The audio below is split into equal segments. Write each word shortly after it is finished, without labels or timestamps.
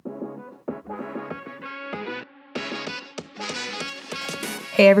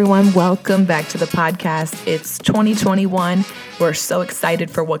Hey everyone, welcome back to the podcast. It's 2021. We're so excited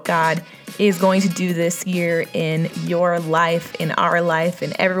for what God is going to do this year in your life, in our life,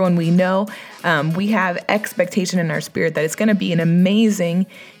 and everyone we know. We have expectation in our spirit that it's going to be an amazing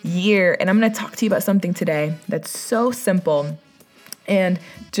year. And I'm going to talk to you about something today that's so simple and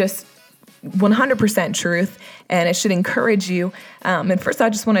just 100% truth, and it should encourage you. And first, I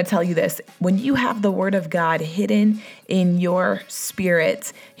just want to tell you this. When you have the Word of God hidden in your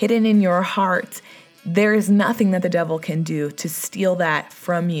spirit, hidden in your heart, there is nothing that the devil can do to steal that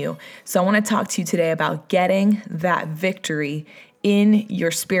from you. So I want to talk to you today about getting that victory in your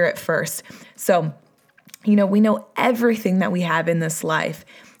spirit first. So, we know everything that we have in this life.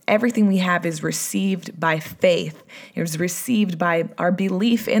 Everything we have is received by faith. It was received by our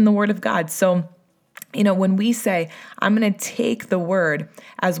belief in the Word of God. So, when we say, I'm going to take the Word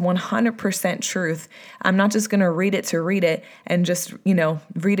as 100% truth, I'm not just going to read it and just,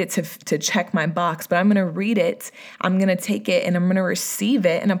 read it to check my box, but I'm going to read it, I'm going to take it, and I'm going to receive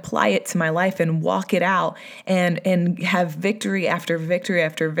it and apply it to my life and walk it out and have victory after victory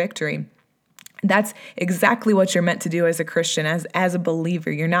after victory. That's exactly what you're meant to do as a Christian, as a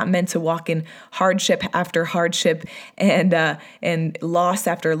believer. You're not meant to walk in hardship after hardship and loss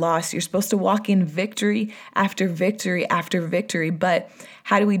after loss. You're supposed to walk in victory after victory after victory. But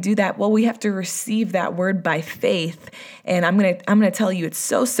how do we do that? Well, we have to receive that word by faith. And I'm gonna tell you, it's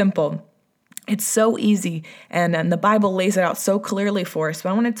so simple. It's so easy, and the Bible lays it out so clearly for us. But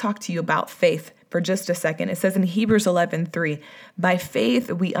I want to talk to you about faith for just a second. It says in Hebrews 11:3, by faith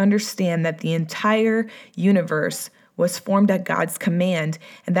we understand that the entire universe was formed at God's command,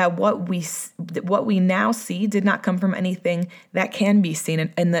 and that what we now see did not come from anything that can be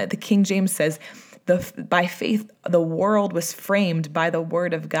seen. And the King James says, by faith, the world was framed by the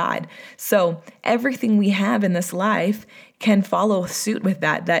word of God. So everything we have in this life can follow suit with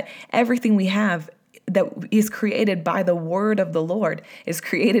that everything we have that is created by the word of the Lord is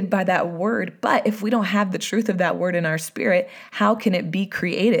created by that word. But if we don't have the truth of that word in our spirit, how can it be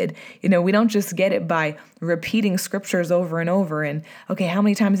created? We don't just get it by repeating scriptures over and over and, okay, how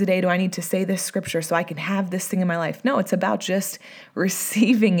many times a day do I need to say this scripture so I can have this thing in my life? No, it's about just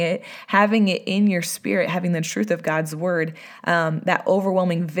receiving it, having it in your spirit, having the truth of God's word, that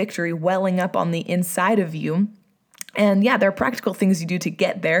overwhelming victory welling up on the inside of you. And yeah, there are practical things you do to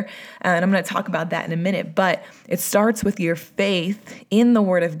get there, and I'm going to talk about that in a minute, but it starts with your faith in the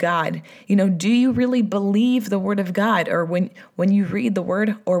Word of God. Do you really believe the Word of God? Or when you read the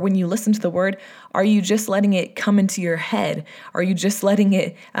Word or when you listen to the Word, are you just letting it come into your head? Are you just letting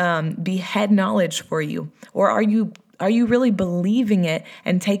it be head knowledge for you? Or are you really believing it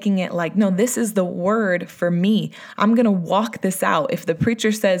and taking it like, no, this is the word for me. I'm going to walk this out. If the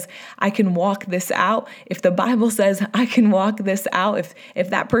preacher says I can walk this out, if the Bible says I can walk this out, if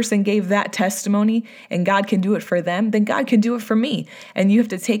that person gave that testimony and God can do it for them, then God can do it for me. And you have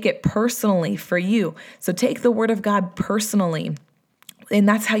to take it personally for you. So take the word of God personally. And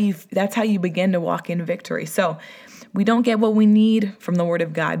that's how you begin to walk in victory. So we don't get what we need from the Word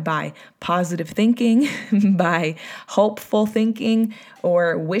of God by positive thinking, by hopeful thinking,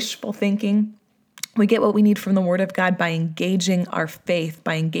 or wishful thinking. We get what we need from the Word of God by engaging our faith,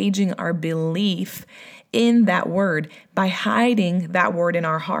 by engaging our belief in that Word, by hiding that Word in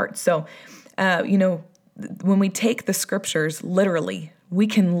our heart. So, when we take the Scriptures literally, we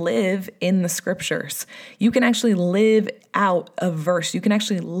can live in the Scriptures. You can actually live out a verse. You can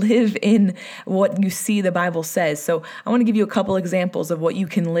actually live in what you see the Bible says. So I want to give you a couple examples of what you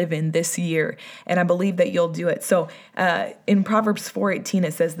can live in this year, and I believe that you'll do it. So in Proverbs 4:18,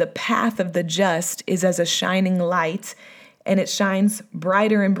 it says, the path of the just is as a shining light, and it shines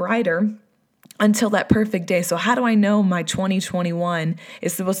brighter and brighter until that perfect day. So how do I know my 2021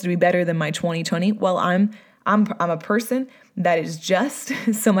 is supposed to be better than my 2020? Well, I'm a person that is just,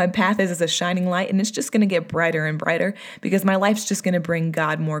 so my path is as a shining light, and it's just going to get brighter and brighter because my life's just going to bring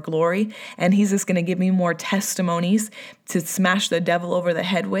God more glory, and he's just going to give me more testimonies to smash the devil over the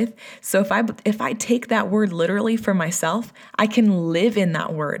head with. So if I take that word literally for myself, I can live in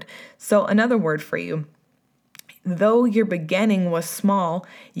that word. So another word for you, though your beginning was small,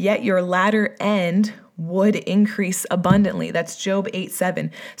 yet your latter end would increase abundantly. That's Job 8:7.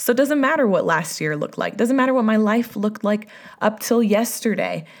 So it doesn't matter what last year looked like. It doesn't matter what my life looked like up till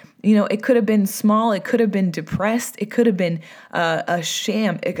yesterday. It could have been small. It could have been depressed. It could have been a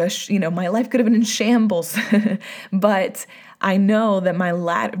sham. My life could have been in shambles. But I know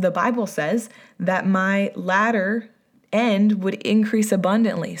that the Bible says that my latter end would increase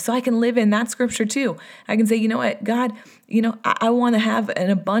abundantly. So I can live in that scripture too. I can say, you know what, God, I want to have an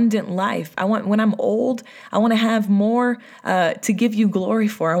abundant life. When I'm old, I want to have more to give you glory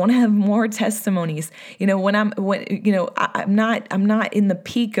for. I want to have more testimonies. I'm not in the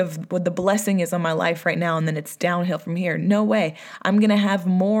peak of what the blessing is on my life right now, and then it's downhill from here. No way. I'm going to have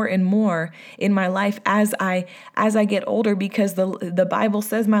more and more in my life as I get older, because the Bible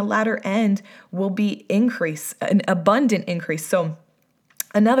says my latter end will be increase, an abundant increase. So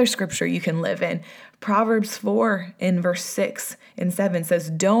another scripture you can live in, Proverbs 4 in verse 6 and 7 says,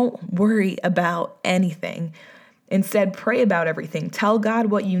 "Don't worry about anything. Instead, pray about everything. Tell God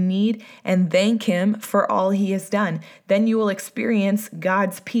what you need and thank Him for all He has done. Then you will experience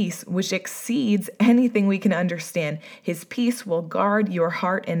God's peace, which exceeds anything we can understand. His peace will guard your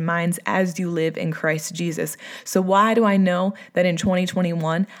heart and minds as you live in Christ Jesus." So why do I know that in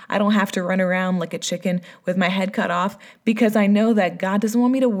 2021, I don't have to run around like a chicken with my head cut off? Because I know that God doesn't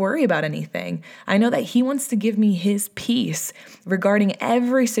want me to worry about anything. I know that He wants to give me His peace regarding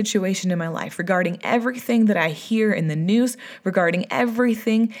every situation in my life, regarding everything that I hear in the news, regarding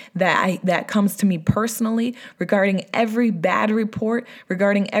everything that comes to me personally, regarding every bad report,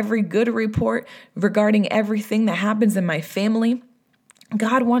 regarding every good report, regarding everything that happens in my family.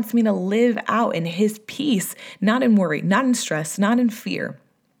 God wants me to live out in His peace, not in worry, not in stress, not in fear.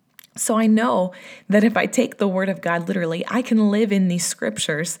 So I know that if I take the word of God literally, I can live in these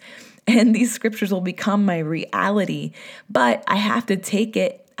scriptures, and these scriptures will become my reality. But I have to take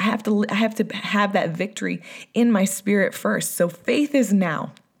it. I have to have that victory in my spirit first. So faith is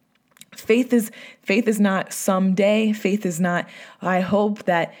now. Faith is not someday. Faith is not, I hope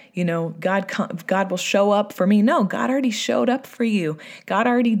that, God will show up for me. No, God already showed up for you. God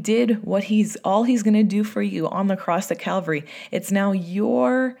already did what all He's going to do for you on the cross at Calvary. It's now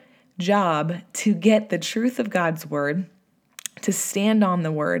your job to get the truth of God's word, to stand on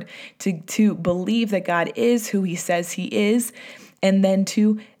the word, to believe that God is who He says He is, and then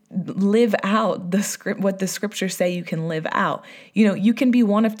to live out what the scriptures say you can live out. You can be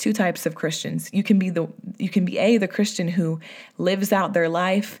one of two types of Christians. You can be the Christian who lives out their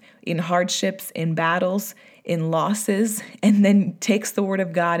life in hardships, in battles, in losses, and then takes the word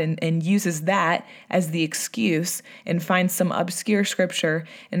of God and uses that as the excuse and finds some obscure scripture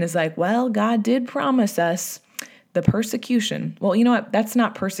and is like, well, God did promise us the persecution. Well, you know what? That's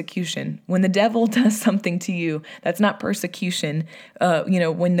not persecution. When the devil does something to you, that's not persecution.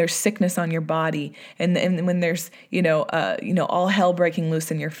 When there's sickness on your body and when there's, all hell breaking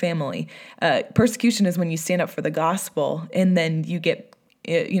loose in your family. Persecution is when you stand up for the gospel and then you get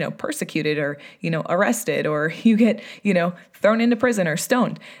persecuted or, arrested, or you get, thrown into prison or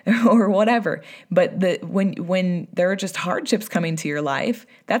stoned or whatever. But when there are just hardships coming to your life,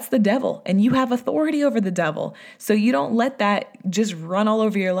 that's the devil, and you have authority over the devil. So you don't let that just run all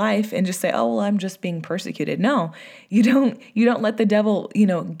over your life and just say, oh, well, I'm just being persecuted. No, you don't let the devil,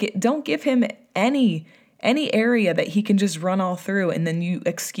 don't give him any area that he can just run all through, and then you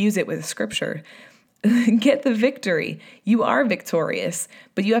excuse it with scripture. Get the victory. You are victorious,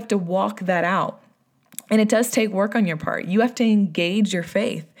 but you have to walk that out. And it does take work on your part. You have to engage your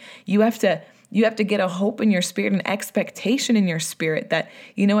faith. You have to get a hope in your spirit, an expectation in your spirit that,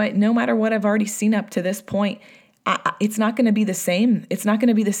 no matter what I've already seen up to this point, it's not going to be the same. It's not going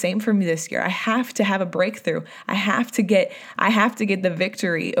to be the same for me this year. I have to have a breakthrough. I have to get the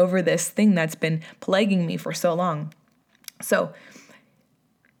victory over this thing that's been plaguing me for so long. So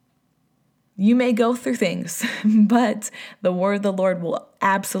you may go through things, but the word of the Lord will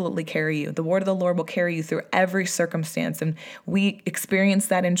absolutely carry you. The word of the Lord will carry you through every circumstance. And we experienced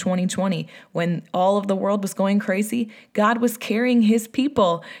that in 2020 when all of the world was going crazy. God was carrying His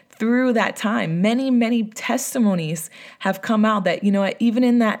people through that time. Many, many testimonies have come out that, even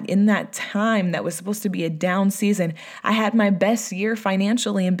in that time that was supposed to be a down season, I had my best year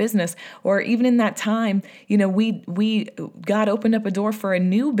financially in business. Or even in that time, God opened up a door for a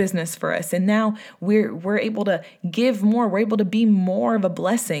new business for us. And now we're able to give more. We're able to be more of a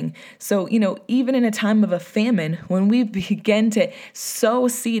blessing. So, even in a time of a famine, when we begin to sow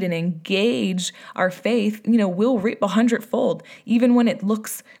seed and engage our faith, we'll reap 100-fold, even when it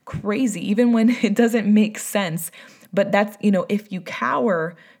looks crazy, even when it doesn't make sense. But that's, if you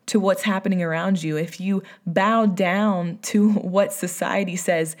cower to what's happening around you, if you bow down to what society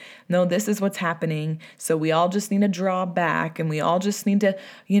says, no, this is what's happening, so we all just need to draw back and we all just need to,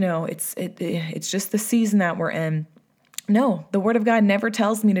 it's just the season that we're in. No, the word of God never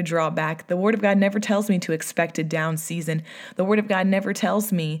tells me to draw back. The word of God never tells me to expect a down season. The word of God never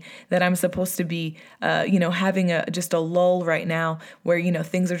tells me that I'm supposed to be, having just a lull right now where,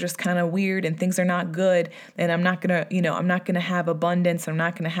 things are just kind of weird and things are not good. And I'm not going to have abundance. I'm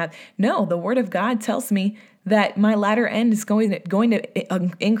not going to have, no, the word of God tells me that my latter end is going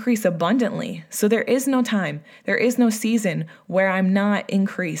to increase abundantly. So there is no time. There is no season where I'm not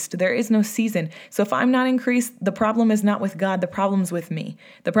increased. There is no season. So if I'm not increased, the problem is not with God. The problem's with me.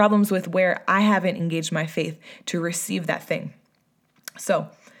 The problem's with where I haven't engaged my faith to receive that thing. So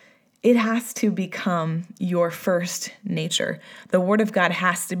it has to become your first nature. The Word of God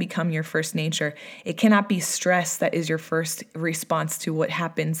has to become your first nature. It cannot be stress that is your first response to what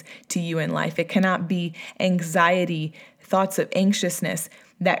happens to you in life. It cannot be anxiety, thoughts of anxiousness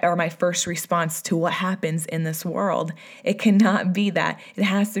that are my first response to what happens in this world. It cannot be that. It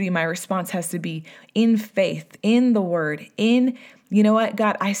has to be, my response has to be in faith, in the Word, you know what,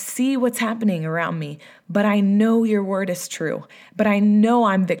 God, I see what's happening around me, but I know your word is true. But I know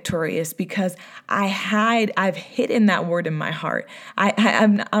I'm victorious because I've hidden that word in my heart.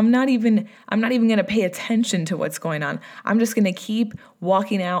 I'm not even going to pay attention to what's going on. I'm just going to keep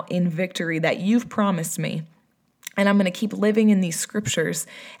walking out in victory that you've promised me. And I'm going to keep living in these scriptures,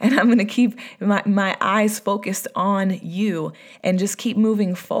 and I'm going to keep my eyes focused on you and just keep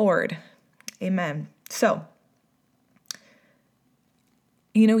moving forward. Amen. So,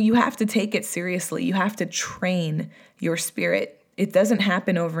 you have to take it seriously. You have to train your spirit. It doesn't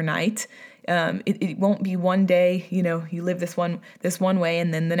happen overnight. It won't be one day, you live this one way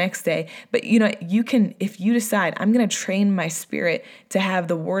and then the next day. But, you can, if you decide, I'm going to train my spirit to have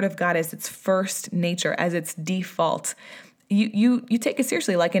the Word of God as its first nature, as its default. You take it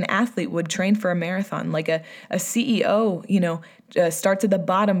seriously, like an athlete would train for a marathon, like a CEO, starts at the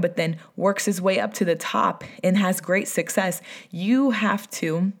bottom, but then works his way up to the top and has great success. You have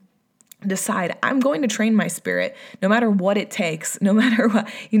to decide, I'm going to train my spirit no matter what it takes, no matter what,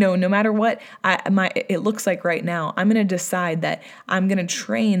 no matter what it looks like right now. I'm going to decide that I'm going to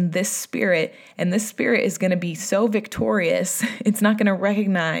train this spirit, and this spirit is going to be so victorious. It's not going to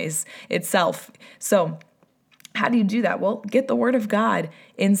recognize itself. So how do you do that? Well, get the Word of God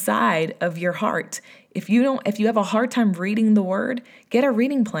inside of your heart. If you have a hard time reading the Word, get a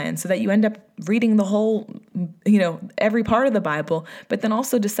reading plan so that you end up reading the whole, every part of the Bible, but then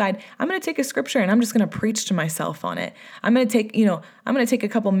also decide, I'm going to take a scripture and I'm just going to preach to myself on it. I'm going to take a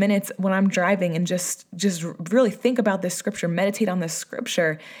couple minutes when I'm driving and just really think about this scripture, meditate on this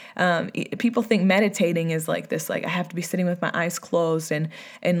scripture. People think meditating is like this, like I have to be sitting with my eyes closed and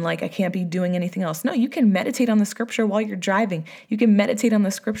like I can't be doing anything else. No, you can meditate on the scripture while you're driving. You can meditate on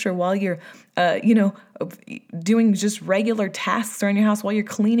the scripture while you're, doing just regular tasks around your house, while you're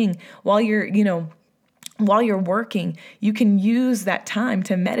cleaning, while you're working. You can use that time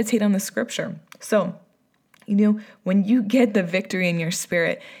to meditate on the scripture. So, when you get the victory in your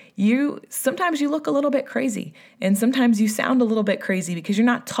spirit, sometimes you look a little bit crazy, and sometimes you sound a little bit crazy because you're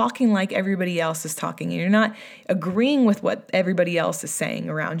not talking like everybody else is talking, and you're not agreeing with what everybody else is saying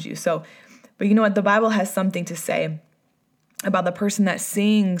around you. So, but you know what? The Bible has something to say about the person that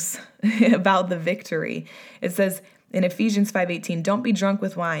sings about the victory. It says in Ephesians 5:18, don't be drunk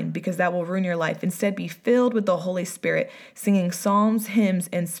with wine because that will ruin your life. Instead, be filled with the Holy Spirit, singing psalms, hymns,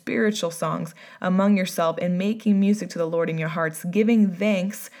 and spiritual songs among yourself and making music to the Lord in your hearts, giving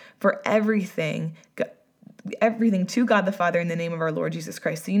thanks for everything to God the Father in the name of our Lord Jesus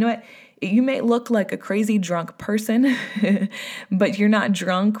Christ. So you know what? You may look like a crazy drunk person, but you're not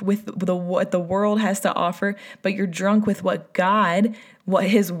drunk with what the world has to offer, but you're drunk with what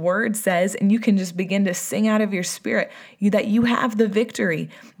His word says, and you can just begin to sing out of your spirit that you have the victory,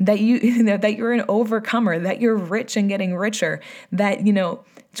 that you're an overcomer, that you're rich and getting richer, that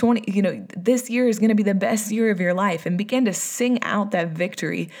this year is going to be the best year of your life, and begin to sing out that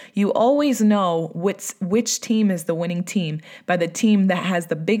victory. You always know which team is the winning team by the team that has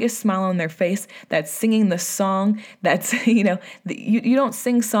the biggest smile on their face, that's singing the song. That's, you don't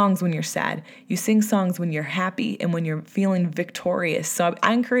sing songs when you're sad. You sing songs when you're happy and when you're feeling victorious. So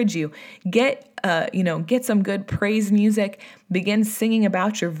I encourage you, get some good praise music, begin singing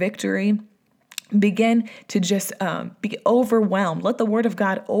about your victory. Begin to just be overwhelmed. Let the Word of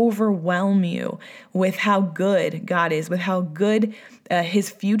God overwhelm you with how good God is, with how good His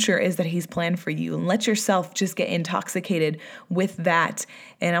future is that He's planned for you. And let yourself just get intoxicated with that.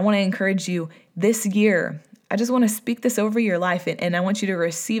 And I want to encourage you this year. I just want to speak this over your life, and I want you to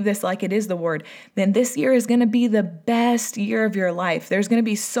receive this like it is the Word. Then this year is going to be the best year of your life. There's going to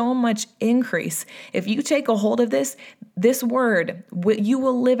be so much increase. If you take a hold of this Word, you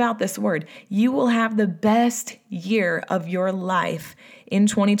will live out this Word. You will have the best year of your life in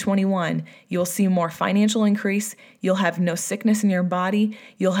 2021. You'll see more financial increase. You'll have no sickness in your body.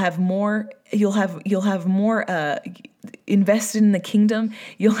 You'll have more invested in the kingdom.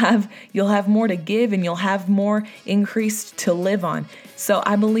 You'll have more to give, and you'll have more increased to live on. So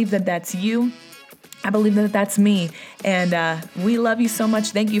I believe that that's you. I believe that that's me. And we love you so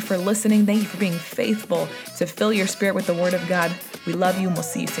much. Thank you for listening. Thank you for being faithful to fill your spirit with the word of God. We love you and we'll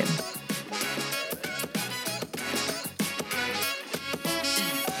see you soon.